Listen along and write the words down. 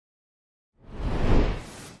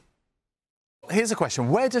here's a question.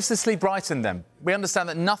 Where does this leave Brighton then? We understand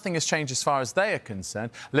that nothing has changed as far as they are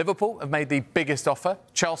concerned. Liverpool have made the biggest offer.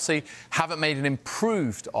 Chelsea haven't made an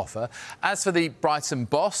improved offer. As for the Brighton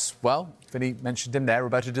boss, well, Vinny mentioned him there,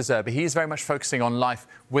 Roberto De Zerbi. He is very much focusing on life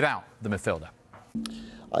without the midfielder.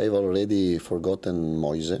 I've already forgotten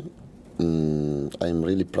Moises. I'm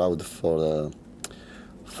really proud for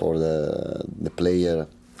the player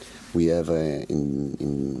we have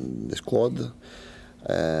in the squad.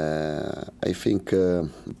 I think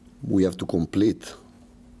we have to complete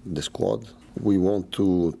the squad. We want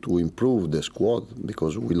to improve the squad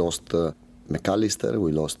because we lost McAllister,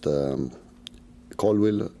 we lost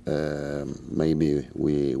Colwill, maybe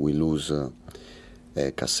we lose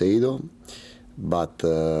Caicedo, but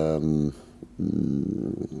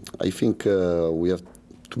I think we have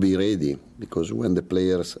to be ready because when the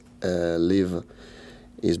players leave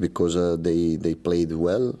is because they played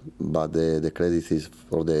well, but the credit is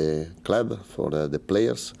for the club, for the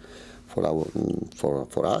players,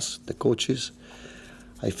 for us, the coaches.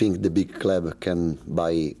 I think the big club can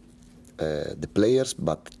buy the players,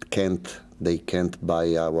 but they can't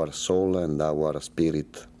buy our soul and our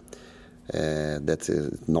spirit. That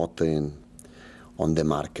is not on the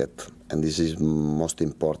market, and this is most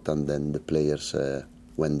important than the players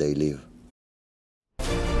when they leave.